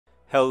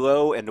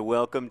Hello and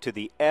welcome to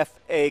the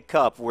FA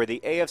Cup, where the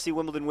AFC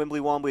Wimbledon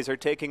Wombley Womblys are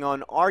taking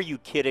on, are you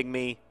kidding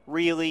me?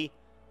 Really?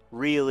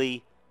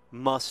 Really?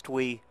 Must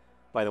we?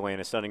 By the way,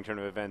 in a stunning turn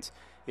of events,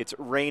 it's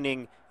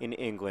raining in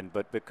England,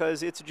 but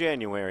because it's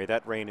January,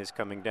 that rain is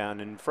coming down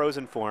in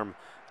frozen form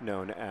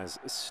known as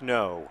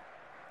snow.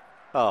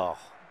 Oh,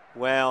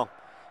 well,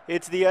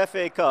 it's the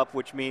FA Cup,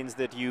 which means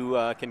that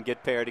you can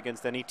get paired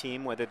against any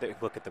team, whether they,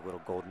 look at the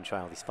little golden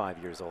child, he's 5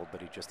 years old, but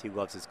he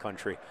loves his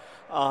country.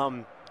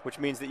 Which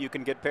means that you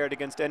can get paired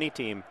against any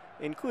team,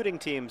 including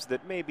teams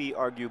that maybe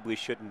arguably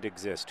shouldn't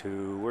exist.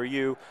 Who were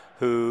you?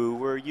 Who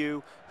were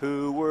you?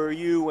 Who were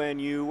you when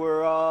you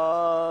were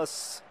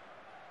us?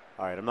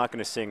 All right, I'm not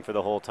going to sing for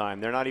the whole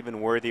time. They're not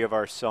even worthy of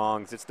our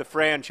songs. It's the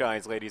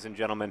franchise, ladies and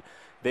gentlemen.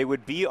 They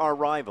would be our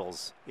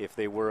rivals if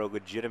they were a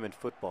legitimate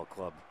football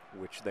club,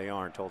 which they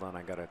aren't. Hold on,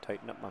 I got to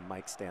tighten up my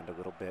mic stand a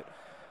little bit.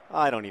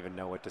 I don't even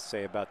know what to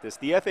say about this.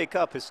 The FA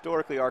Cup,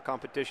 historically our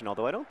competition,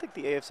 although I don't think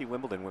the AFC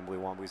Wimbledon Wombley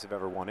Womblys have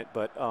ever won it,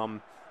 but the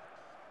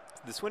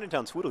Swindon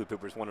Town Swoodly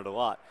Poopers won it a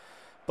lot.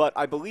 But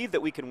I believe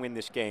that we can win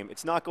this game.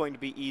 It's not going to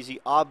be easy.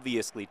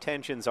 Obviously,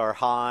 tensions are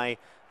high.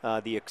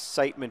 The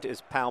excitement is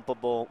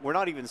palpable. We're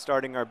not even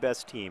starting our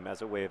best team as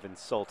a way of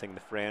insulting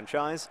the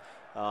franchise.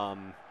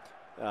 But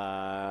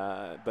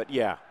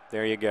yeah,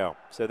 there you go.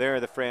 So there are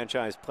the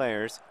franchise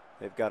players.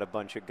 They've got a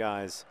bunch of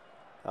guys.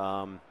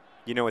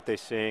 You know what they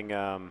sing?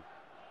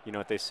 You know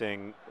what they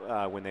sing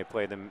when they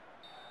play them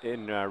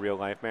in real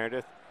life,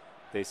 Meredith?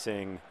 They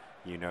sing,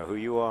 "You know who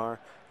you are.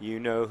 You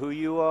know who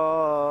you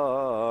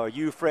are.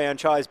 You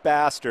franchise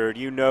bastard.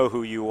 You know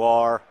who you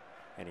are."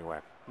 Anyway,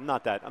 I'm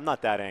not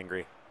that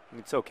angry.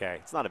 It's okay.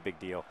 It's not a big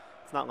deal.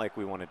 It's not like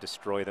we want to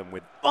destroy them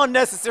with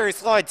unnecessary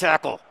slide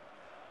tackle.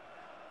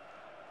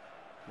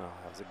 Oh,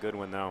 that was a good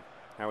one, though.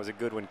 That was a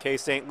good one. K.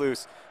 St.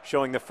 Luce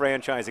showing the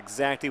franchise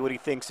exactly what he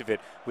thinks of it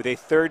with a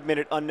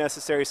third-minute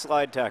unnecessary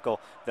slide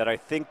tackle that I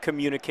think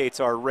communicates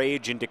our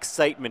rage and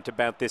excitement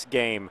about this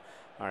game.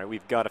 All right,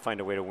 we've got to find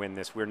a way to win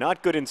this. We're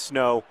not good in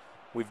snow.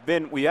 We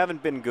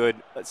haven't been good.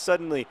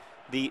 Something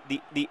the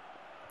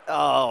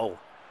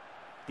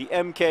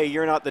MK,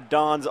 you're not the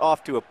Dons,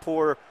 off to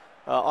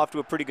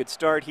a pretty good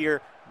start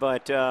here.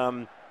 But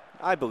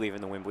I believe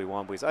in the Wimbly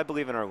Womblys. I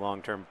believe in our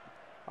long-term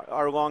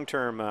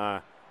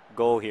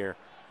goal here.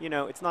 You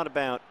know, it's not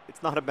about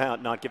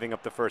not giving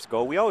up the first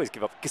goal. We always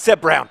give up. Seb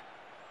Brown.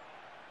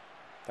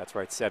 That's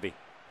right, Sebi.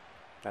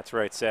 That's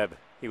right, Seb.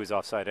 He was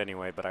offside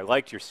anyway, but I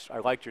liked your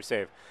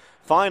save.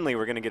 Finally,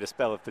 we're going to get a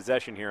spell of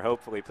possession here.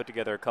 Hopefully, put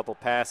together a couple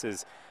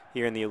passes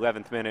here in the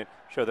 11th minute.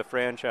 Show the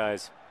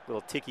franchise a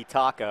little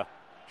tiki-taka.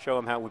 Show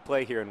them how we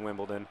play here in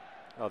Wimbledon.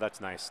 Oh,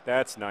 that's nice.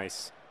 That's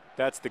nice.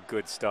 That's the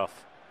good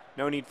stuff.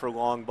 No need for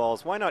long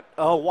balls. Why not?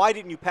 Oh, why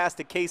didn't you pass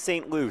to K.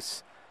 St.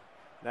 Luce?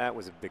 That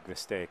was a big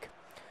mistake.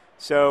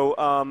 So,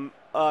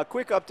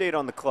 quick update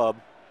on the club.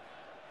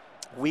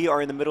 We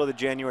are in the middle of the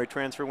January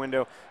transfer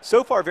window.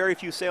 So far, very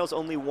few sales.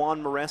 Only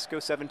Juan Maresco,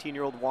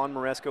 17-year-old Juan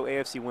Maresco,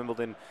 AFC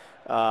Wimbledon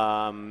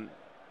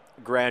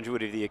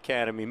graduate of the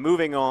academy.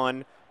 Moving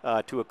on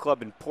to a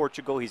club in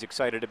Portugal. He's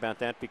excited about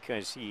that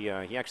because he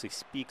actually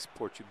speaks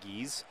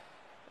Portuguese.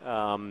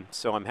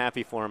 So I'm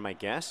happy for him, I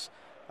guess.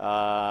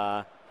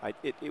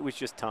 It was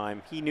just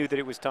time. He knew that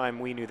it was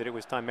time. We knew that it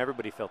was time.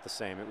 Everybody felt the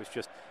same. It was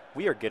just,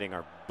 we are getting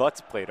our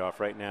butts played off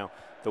right now.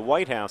 The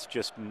White House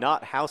just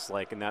not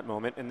house-like in that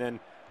moment. And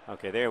then,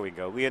 okay, there we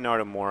go.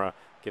 Leonardo Mora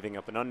giving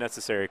up an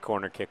unnecessary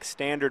corner kick.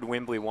 Standard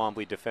Wimbly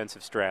Wombly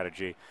defensive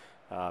strategy.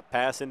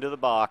 Pass into the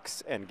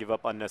box and give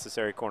up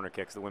unnecessary corner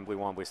kicks. The Wimbly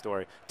Wombly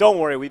story. Don't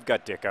worry, we've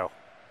got Dicko.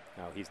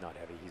 No, he's not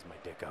heavy. He's my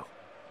Dicko.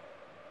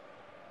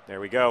 There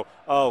we go.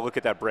 Oh, look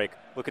at that break.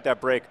 Look at that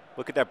break.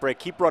 Look at that break.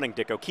 Keep running,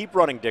 Dicko. Keep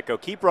running,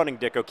 Dicko. Keep running,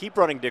 Dicko. Keep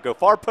running, Dicko.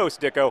 Far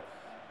post, Dicko.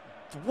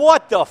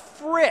 What the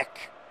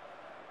frick?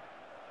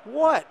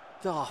 What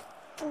the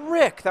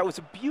frick? That was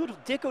a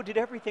beautiful. Dicko did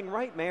everything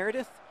right,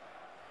 Meredith.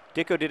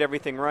 Dicko did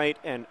everything right,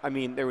 and I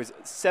mean, there was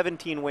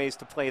 17 ways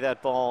to play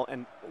that ball,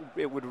 and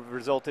it would have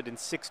resulted in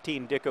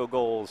 16 Dicko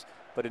goals,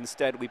 but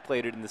instead we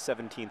played it in the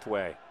 17th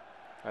way.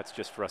 That's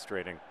just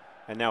frustrating.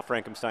 And now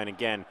Frankenstein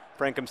again.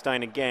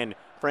 Frankenstein again.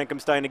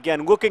 Frankenstein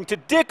again. Looking to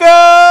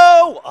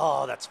Dicko!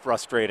 Oh, that's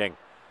frustrating.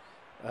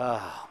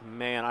 Oh,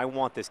 man, I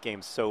want this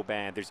game so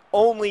bad. There's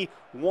only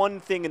one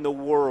thing in the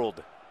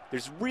world.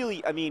 There's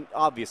really, I mean,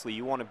 obviously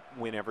you want to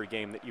win every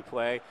game that you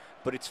play,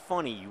 but it's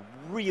funny, you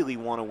really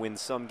want to win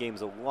some games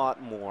a lot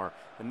more,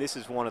 and this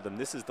is one of them.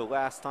 This is the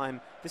last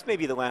time, this may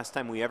be the last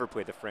time we ever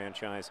play the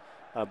franchise,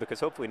 because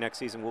hopefully next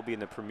season we'll be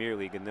in the Premier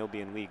League and they'll be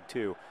in League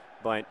 2.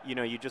 But, you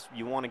know,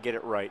 you want to get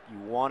it right. You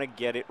want to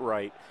get it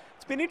right.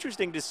 It's been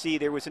interesting to see.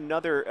 There was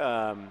another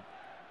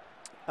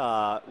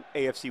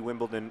AFC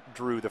Wimbledon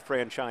drew the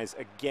franchise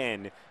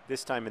again,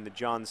 this time in the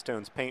John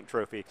Stones Paint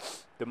Trophy,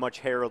 the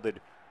much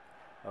heralded.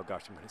 Oh,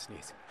 gosh, I'm going to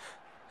sneeze.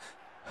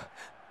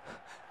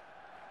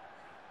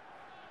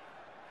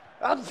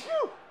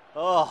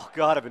 Oh,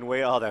 God, I've been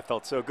way. Oh, that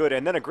felt so good.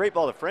 And then a great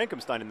ball to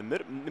Frankenstein in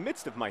the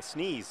midst of my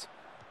sneeze.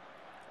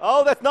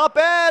 Oh, that's not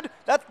bad.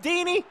 That's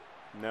Dini.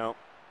 No.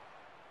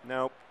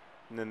 Nope.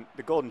 And then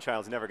the Golden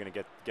Child's never going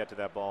to get to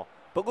that ball.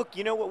 But look,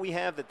 you know what we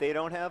have that they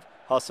don't have?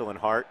 Hustle and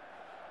heart.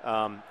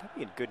 That'd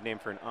be a good name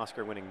for an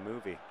Oscar-winning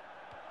movie.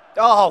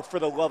 Oh, for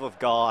the love of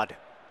God.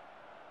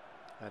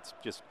 That's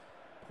just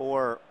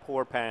poor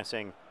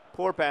passing.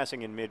 Poor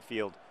passing in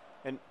midfield.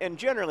 And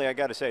generally, I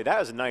got to say,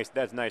 that's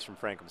nice from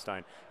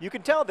Frankenstein. You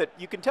can tell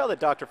that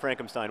Dr.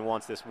 Frankenstein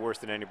wants this worse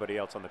than anybody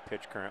else on the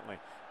pitch currently,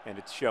 and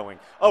it's showing.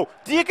 Oh,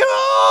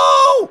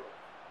 Dicko!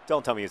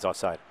 Don't tell me he's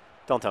offside.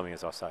 Don't tell me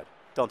he's offside.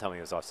 Don't tell me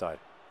he was offside.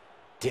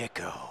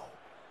 Dicko.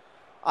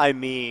 I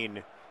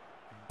mean,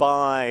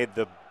 by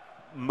the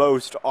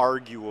most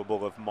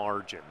arguable of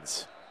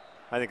margins.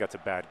 I think that's a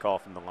bad call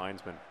from the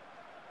linesman.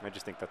 I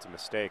just think that's a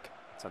mistake.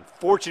 It's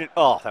unfortunate.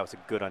 Oh, that was a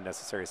good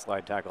unnecessary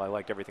slide tackle. I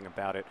liked everything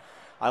about it.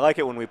 I like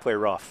it when we play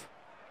rough.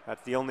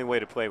 That's the only way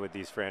to play with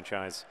these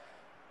franchise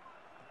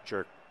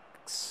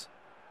jerks.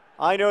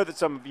 I know that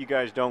some of you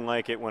guys don't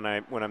like it when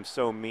I'm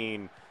so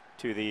mean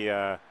to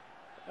the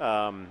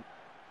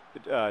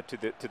to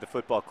the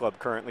football club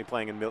currently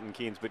playing in Milton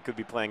Keynes, but could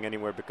be playing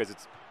anywhere because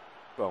it's.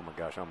 Oh my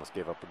gosh! I almost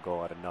gave up a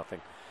goal out of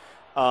nothing.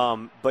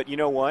 But you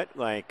know what?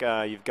 Like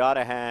you got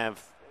to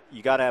have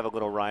a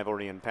little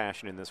rivalry and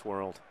passion in this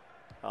world.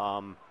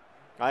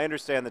 I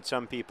understand that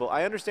some people.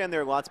 I understand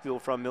there are lots of people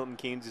from Milton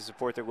Keynes who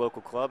support their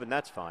local club, and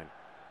that's fine.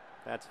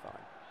 That's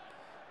fine.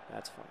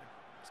 That's fine.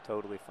 It's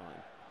totally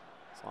fine.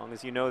 As long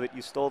as you know that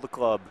you stole the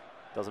club,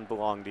 it doesn't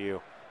belong to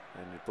you,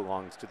 and it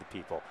belongs to the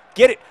people.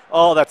 Get it?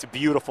 Oh, that's a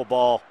beautiful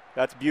ball.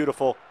 That's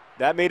beautiful.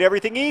 That made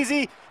everything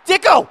easy.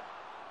 Dicko!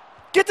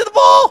 Get to the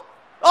ball!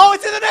 Oh,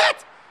 it's in the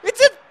net! It's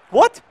in...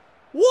 What?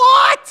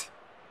 What?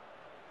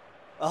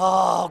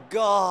 Oh,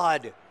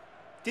 God.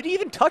 Did he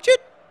even touch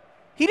it?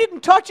 He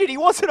didn't touch it. He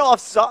wasn't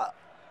offside.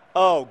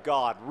 Oh,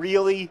 God.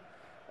 Really?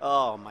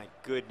 Oh, my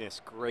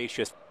goodness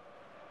gracious.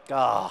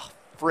 Ah,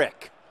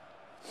 frick.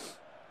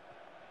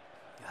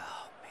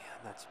 Oh, man,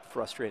 that's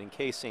frustrating.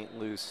 K. St.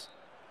 Luce.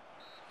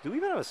 Do we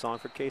even have a song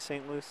for K.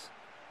 St. Luce?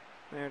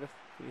 Meredith,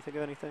 can you think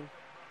of anything?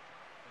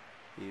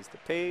 He's the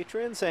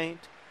patron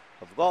saint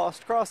of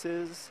lost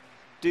crosses.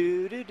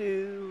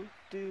 Do-do-do,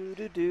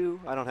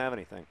 do-do-do. I don't have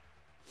anything.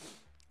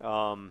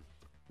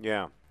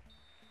 Yeah.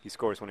 He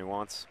scores when he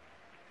wants.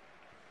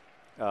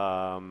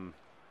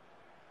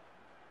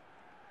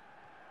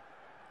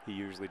 He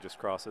usually just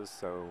crosses,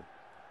 so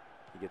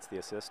he gets the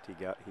assist. He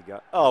got.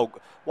 Oh,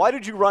 why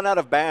did you run out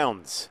of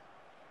bounds?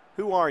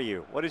 Who are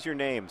you? What is your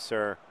name,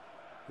 sir?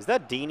 Is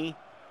that Deanie?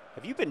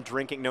 Have you been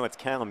drinking? No, it's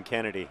Callum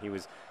Kennedy. He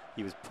was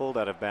pulled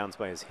out of bounds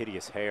by his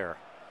hideous hair.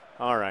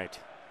 All right.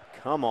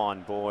 Come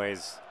on,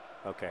 boys.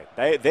 Okay.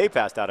 They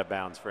passed out of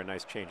bounds for a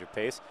nice change of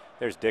pace.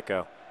 There's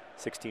Dicko.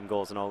 16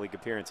 goals in all league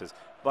appearances.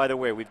 By the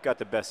way, we've got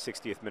the best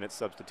 60th minute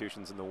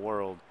substitutions in the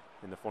world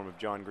in the form of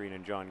John Green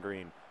and John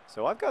Green.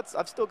 So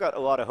I've still got a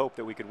lot of hope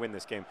that we could win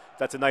this game.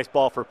 That's a nice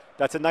ball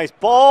that's a nice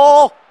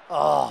ball.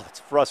 Oh, that's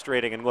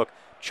frustrating. And look,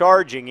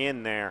 charging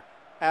in there.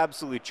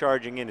 Absolutely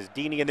charging in is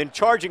Deanie, and then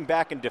charging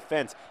back in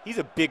defense. He's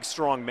a big,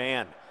 strong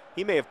man.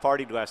 He may have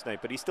partied last night,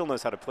 but he still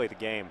knows how to play the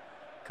game.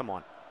 Come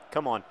on.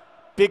 Come on.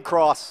 Big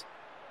cross.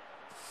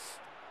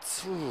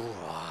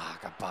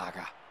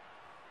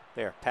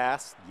 There,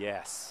 pass,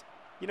 yes.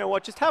 You know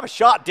what, just have a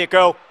shot,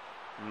 Dicko.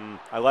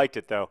 I liked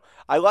it, though.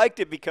 I liked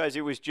it because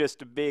it was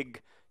just a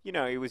big, you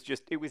know, it was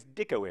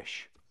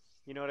Dicko-ish.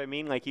 You know what I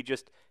mean? Like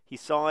he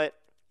saw it,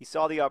 he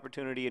saw the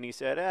opportunity, and he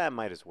said,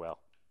 might as well.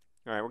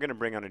 All right, we're going to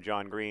bring on a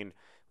John Green.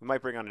 We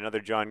might bring on another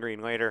John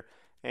Green later.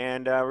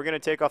 And we're going to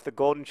take off the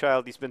Golden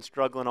Child. He's been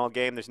struggling all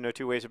game. There's no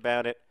two ways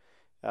about it.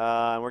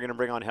 And we're going to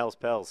bring on Hell's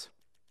Pels.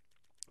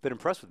 Been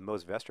impressed with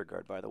Mose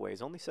Vestergaard, by the way.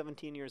 He's only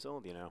 17 years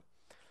old, you know.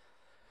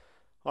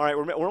 All right,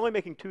 we're only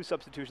making 2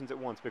 substitutions at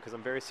once because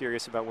I'm very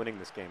serious about winning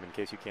this game, in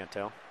case you can't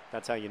tell.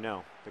 That's how you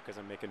know, because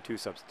I'm making 2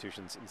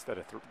 substitutions instead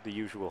of the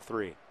usual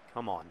 3.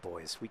 Come on,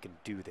 boys. We can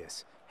do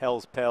this.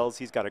 Hell's Pels,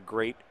 he's got a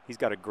great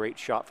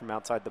shot from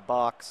outside the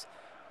box.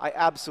 I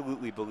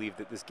absolutely believe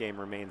that this game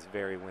remains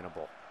very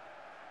winnable.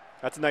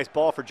 That's a nice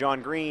ball for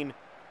John Green.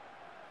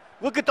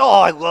 Look at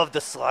I love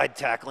the slide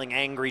tackling,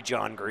 angry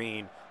John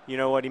Green. You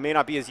know what? He may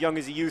not be as young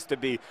as he used to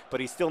be,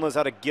 but he still knows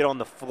how to get on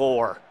the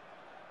floor.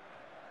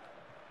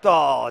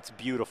 Oh, it's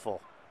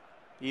beautiful.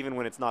 Even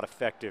when it's not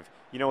effective.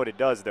 You know what it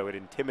does, though? It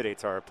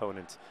intimidates our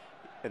opponents.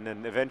 And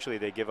then eventually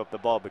they give up the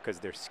ball because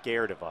they're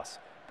scared of us.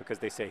 Because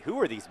they say, who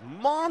are these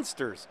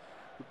monsters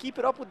who keep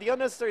it up with the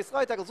unnecessary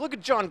slide tackles? Look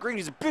at John Green.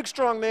 He's a big,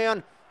 strong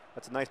man.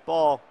 That's a nice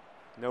ball.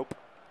 Nope.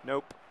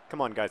 Nope. Come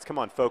on, guys. Come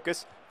on.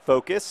 Focus.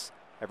 Focus.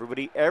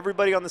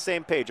 Everybody on the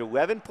same page.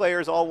 11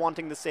 players all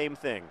wanting the same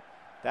thing.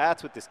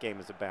 That's what this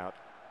game is about.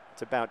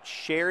 It's about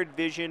shared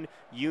vision,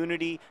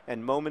 unity,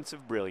 and moments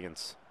of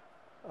brilliance.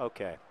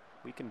 Okay,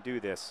 we can do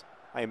this.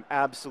 I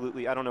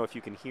don't know if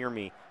you can hear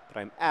me, but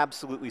I'm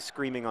absolutely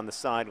screaming on the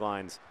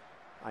sidelines.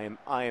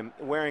 I am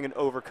wearing an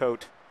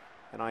overcoat,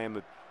 and I am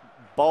a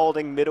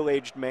balding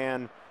middle-aged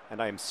man,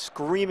 and I am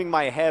screaming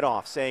my head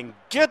off saying,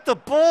 get the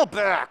ball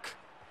back!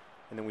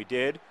 And then we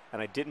did,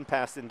 and I didn't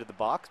pass into the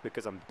box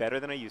because I'm better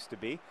than I used to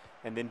be.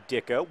 And then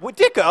Dicko. What,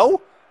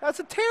 Dicko?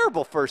 That's a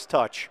terrible first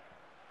touch.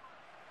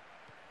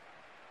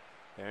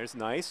 There's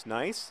nice,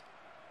 nice.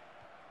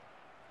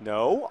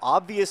 No,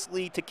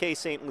 obviously to K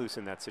St. Luce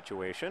in that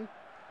situation.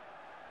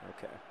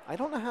 Okay. I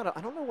don't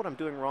know what I'm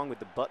doing wrong with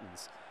the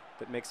buttons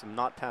that makes them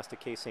not pass to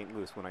K St.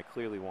 Luce when I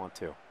clearly want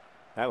to.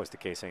 That was to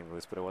K St.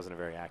 Luce, but it wasn't a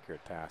very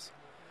accurate pass.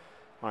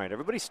 All right,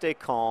 everybody stay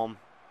calm.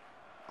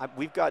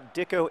 We've got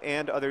Dicko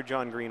and other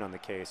John Green on the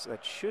case.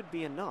 That should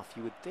be enough,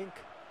 you would think.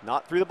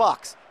 Not through the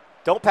box.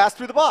 Don't pass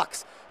through the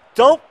box.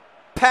 Don't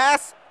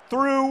pass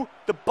through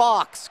the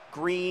box,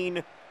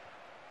 Green.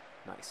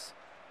 Nice.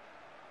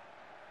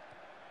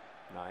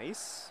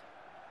 Nice.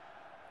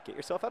 Get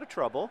yourself out of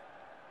trouble.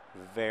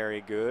 Very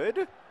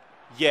good.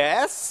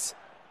 Yes.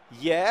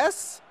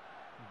 Yes.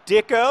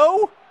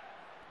 Dicko.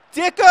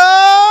 Dicko!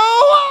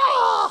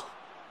 Ah!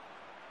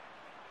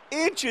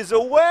 Inches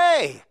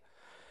away.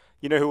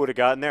 You know who would have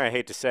gotten there? I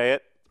hate to say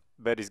it,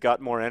 but he's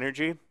got more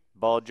energy.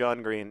 Bald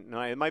John Green.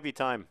 No, it might be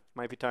time.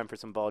 Might be time for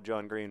some Bald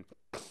John Green.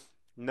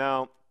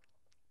 No,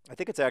 I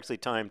think it's actually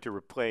time to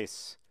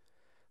replace.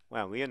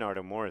 Wow,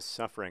 Leonardo Moore is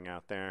suffering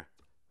out there.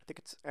 I think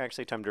it's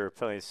actually time to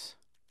replace.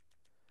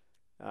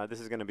 This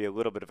is going to be a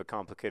little bit of a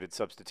complicated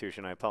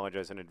substitution. I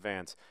apologize in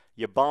advance.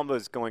 Yabamba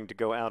is going to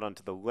go out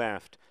onto the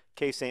left.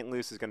 K. St.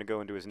 Luce is going to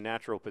go into his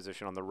natural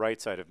position on the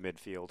right side of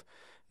midfield.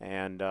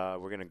 And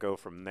we're going to go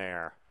from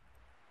there.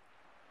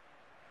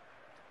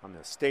 I'm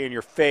going to stay in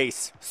your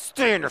face.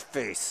 Stay in your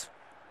face.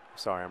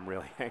 Sorry, I'm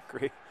really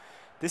angry.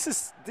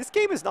 This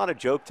game is not a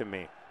joke to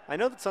me. I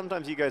know that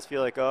sometimes you guys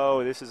feel like,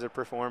 oh, this is a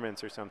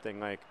performance or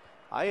something. Like,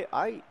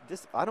 I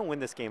don't win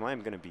this game. I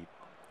am going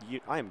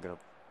to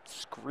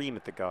scream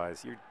at the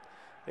guys.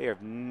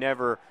 They've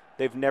never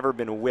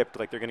been whipped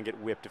like they're going to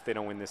get whipped if they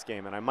don't win this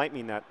game. And I might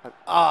mean that.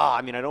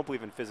 I mean, I don't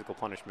believe in physical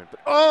punishment,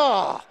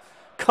 but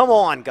come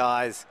on,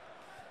 guys.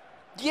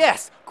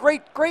 Yes,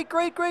 great.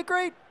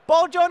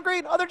 Ball, John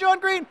Green, other John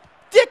Green.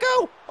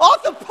 Dicko,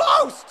 off the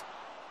post.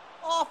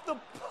 Off the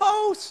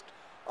post.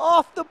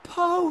 Off the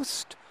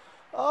post.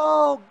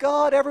 Oh,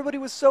 God, everybody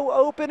was so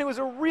open. It was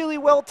a really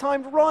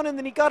well-timed run, and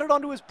then he got it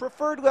onto his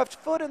preferred left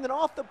foot and then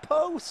off the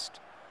post.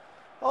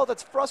 Oh,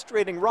 that's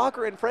frustrating.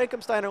 Rocker and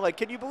Frankenstein are like,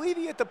 can you believe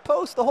he hit the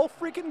post? The whole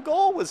freaking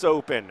goal was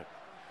open.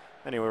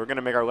 Anyway, we're going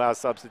to make our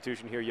last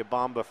substitution here.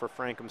 Yabamba for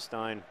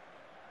Frankenstein.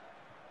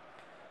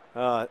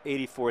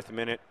 84th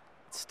minute.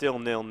 Still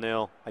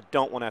 0-0. I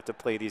don't want to have to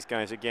play these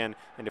guys again.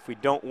 And if we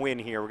don't win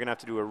here, we're going to have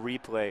to do a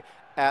replay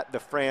at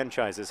the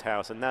franchise's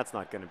house, and that's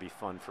not going to be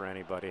fun for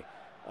anybody.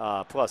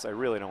 Plus, I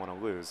really don't want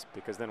to lose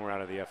because then we're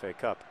out of the FA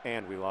Cup,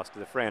 and we lost to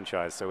the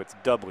franchise, so it's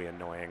doubly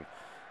annoying.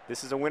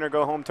 This is a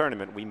winner-go-home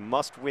tournament. We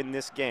must win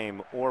this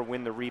game or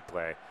win the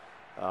replay.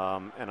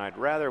 And I'd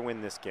rather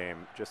win this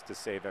game just to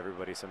save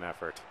everybody some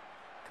effort.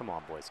 Come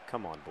on, boys.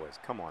 Come on, boys.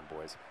 Come on,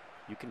 boys.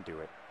 You can do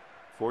it.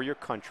 For your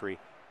country.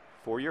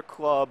 For your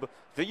club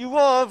that you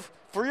love.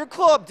 For your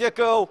club,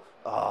 Dicko.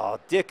 Oh,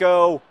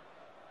 Dicko.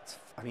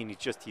 I mean,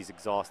 he's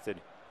exhausted.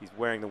 He's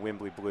wearing the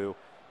Wimbly blue,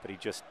 but he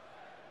just...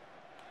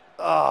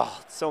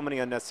 so many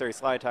unnecessary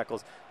slide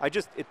tackles.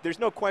 There's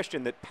no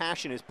question that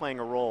passion is playing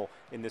a role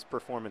in this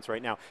performance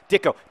right now.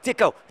 Dicko.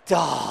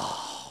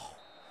 Oh,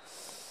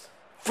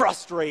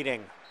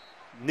 frustrating.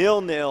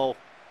 0-0.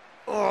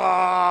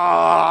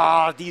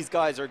 These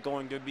guys are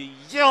going to be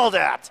yelled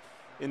at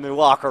in the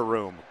locker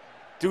room.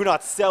 Do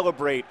not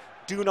celebrate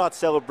a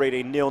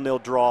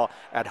 0-0 draw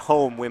at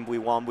home, Wimbly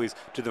Womblys,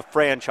 to the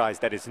franchise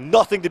that is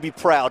nothing to be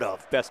proud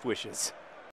of. Best wishes.